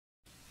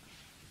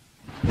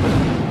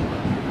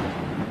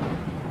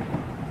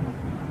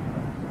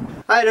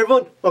Hi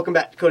everyone, welcome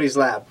back to Cody's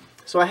Lab.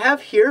 So I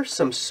have here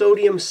some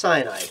sodium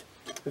cyanide,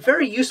 a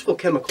very useful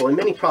chemical in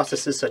many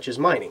processes such as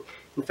mining.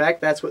 In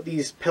fact, that's what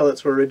these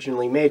pellets were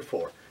originally made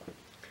for.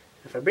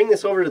 If I bring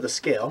this over to the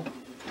scale,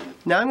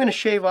 now I'm going to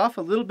shave off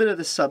a little bit of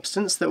the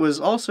substance that was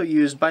also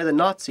used by the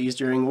Nazis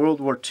during World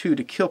War II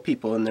to kill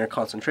people in their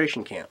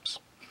concentration camps.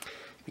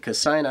 Because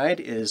cyanide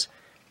is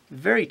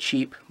very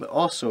cheap, but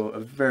also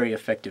a very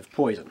effective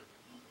poison.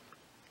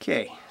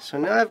 Okay, so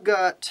now I've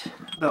got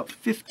about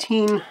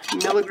 15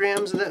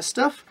 milligrams of that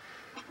stuff.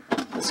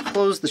 Let's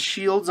close the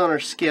shields on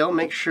our scale,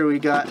 make sure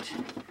that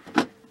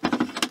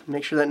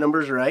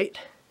number's right.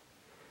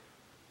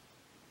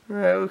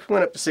 Alright, we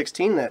went up to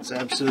 16, that's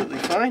absolutely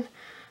fine.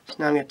 So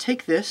now I'm going to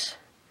take this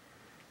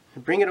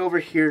and bring it over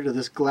here to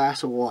this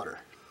glass of water.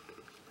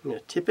 I'm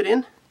going to tip it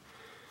in,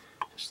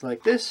 just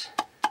like this,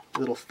 a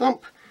little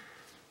thump,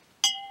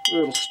 a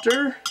little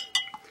stir.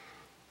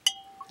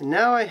 And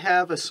now I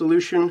have a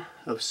solution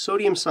of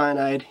sodium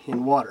cyanide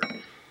in water.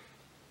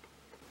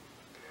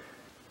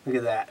 Look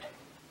at that.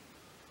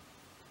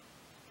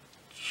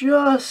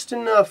 Just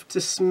enough to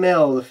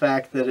smell the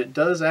fact that it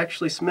does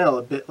actually smell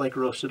a bit like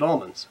roasted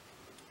almonds.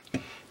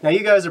 Now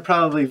you guys are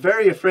probably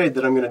very afraid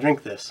that I'm going to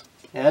drink this.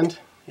 And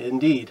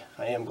indeed,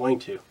 I am going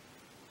to.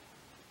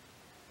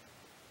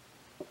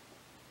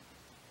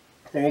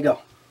 There you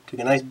go.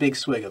 Took a nice big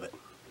swig of it.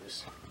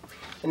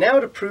 And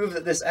now to prove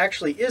that this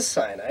actually is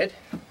cyanide,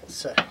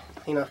 let's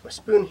clean off my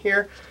spoon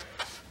here.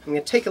 I'm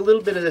going to take a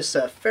little bit of this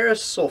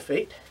ferrous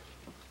sulfate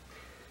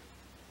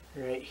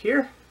right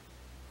here.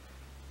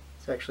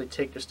 Let's actually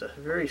take just a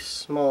very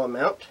small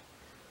amount.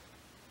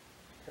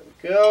 There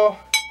we go.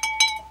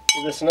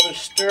 Give this another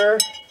stir.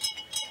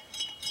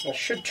 That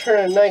should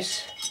turn a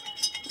nice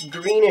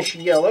greenish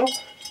yellow.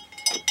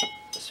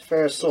 This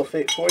ferrous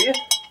sulfate for you.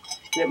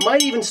 And it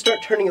might even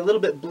start turning a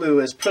little bit blue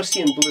as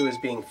Prussian blue is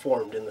being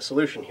formed in the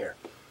solution here.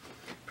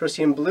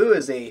 Prussian blue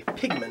is a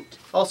pigment,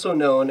 also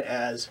known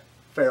as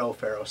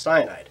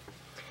ferrocyanide.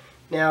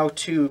 Now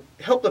to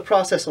help the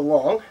process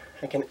along,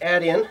 I can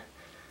add in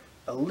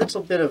a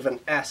little bit of an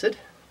acid,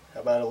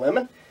 about a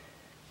lemon.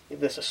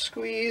 Give this a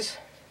squeeze,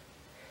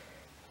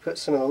 put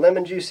some of the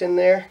lemon juice in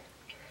there.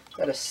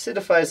 That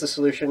acidifies the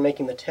solution,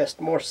 making the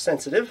test more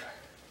sensitive.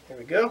 There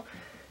we go.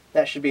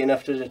 That should be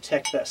enough to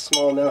detect that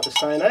small amount of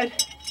cyanide.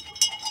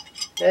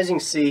 As you can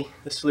see,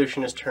 the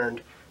solution has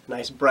turned a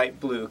nice bright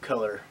blue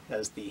color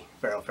as the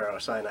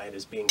ferrocyanide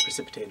is being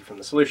precipitated from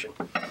the solution.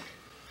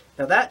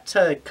 Now that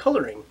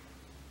coloring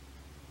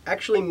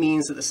actually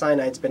means that the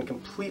cyanide's been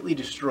completely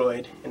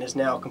destroyed and is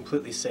now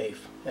completely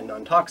safe and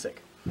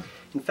non-toxic.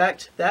 In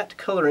fact, that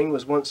coloring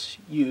was once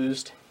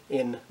used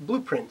in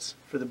blueprints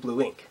for the blue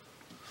ink.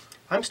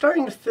 I'm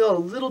starting to feel a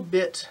little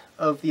bit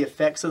of the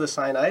effects of the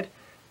cyanide.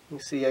 You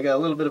can see I got a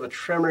little bit of a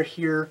tremor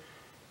here.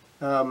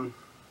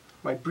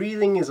 My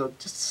breathing is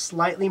just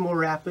slightly more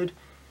rapid,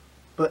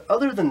 but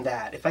other than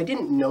that, if I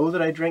didn't know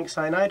that I drank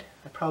cyanide,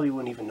 I probably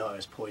wouldn't even know I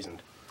was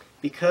poisoned.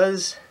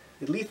 Because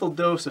the lethal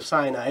dose of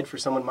cyanide for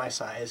someone my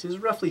size is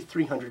roughly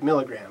 300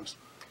 milligrams,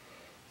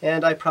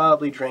 and I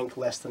probably drank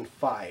less than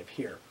 5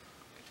 here.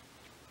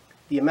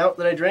 The amount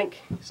that I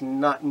drank is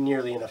not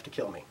nearly enough to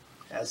kill me,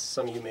 as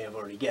some of you may have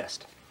already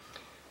guessed.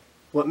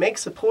 What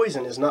makes a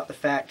poison is not the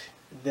fact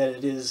that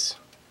it is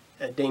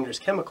a dangerous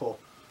chemical.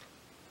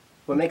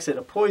 What makes it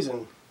a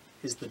poison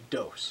is the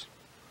dose.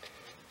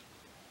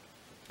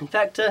 In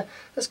fact,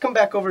 let's come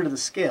back over to the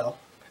scale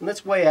and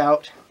let's weigh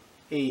out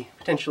a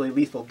potentially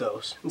lethal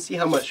dose and see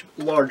how much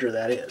larger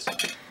that is.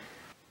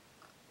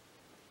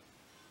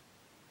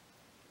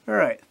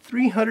 Alright,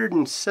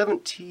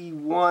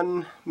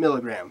 371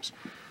 milligrams.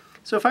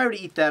 So if I were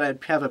to eat that,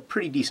 I'd have a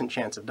pretty decent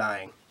chance of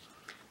dying.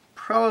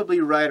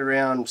 Probably right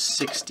around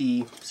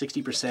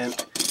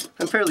 60%.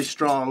 I'm fairly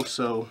strong,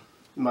 so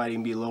it might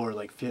even be lower,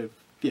 like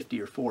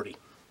 50 or 40.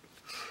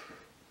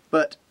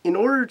 But in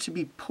order to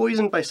be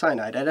poisoned by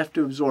cyanide, I'd have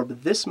to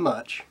absorb this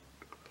much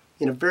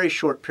in a very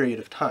short period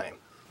of time.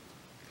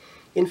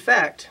 In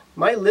fact,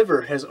 my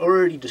liver has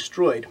already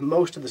destroyed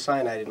most of the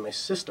cyanide in my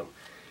system.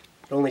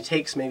 It only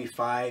takes maybe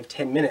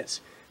 5-10 minutes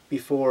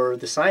before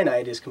the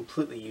cyanide is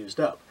completely used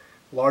up.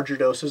 Larger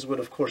doses would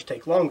of course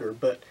take longer,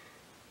 but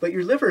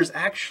your liver is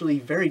actually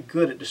very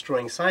good at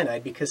destroying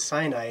cyanide because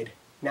cyanide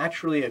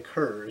naturally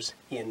occurs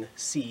in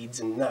seeds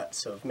and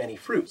nuts of many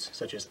fruits,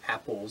 such as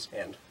apples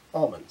and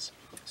almonds.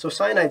 So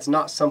cyanide's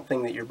not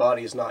something that your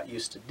body is not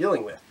used to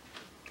dealing with.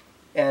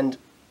 And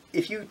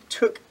if you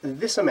took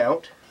this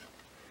amount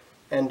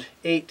and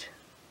ate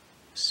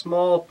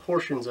small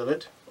portions of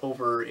it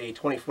over a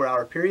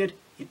 24-hour period,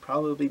 you'd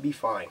probably be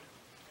fine.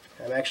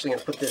 I'm actually going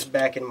to put this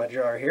back in my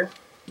jar here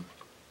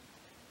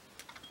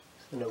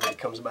so nobody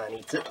comes by and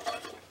eats it.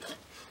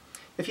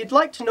 If you'd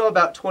like to know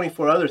about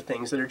 24 other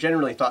things that are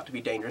generally thought to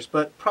be dangerous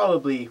but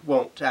probably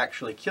won't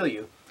actually kill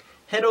you,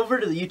 head over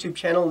to the YouTube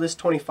channel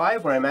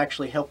List25 where I'm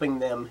actually helping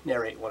them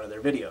narrate one of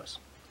their videos.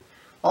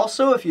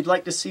 Also, if you'd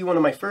like to see one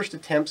of my first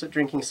attempts at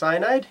drinking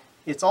cyanide,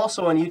 it's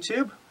also on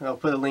YouTube. I'll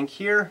put a link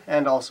here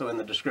and also in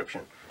the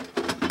description.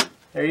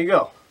 There you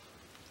go.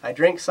 I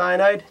drank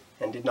cyanide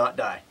and did not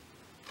die.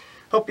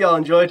 Hope you all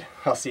enjoyed.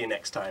 I'll see you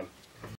next time.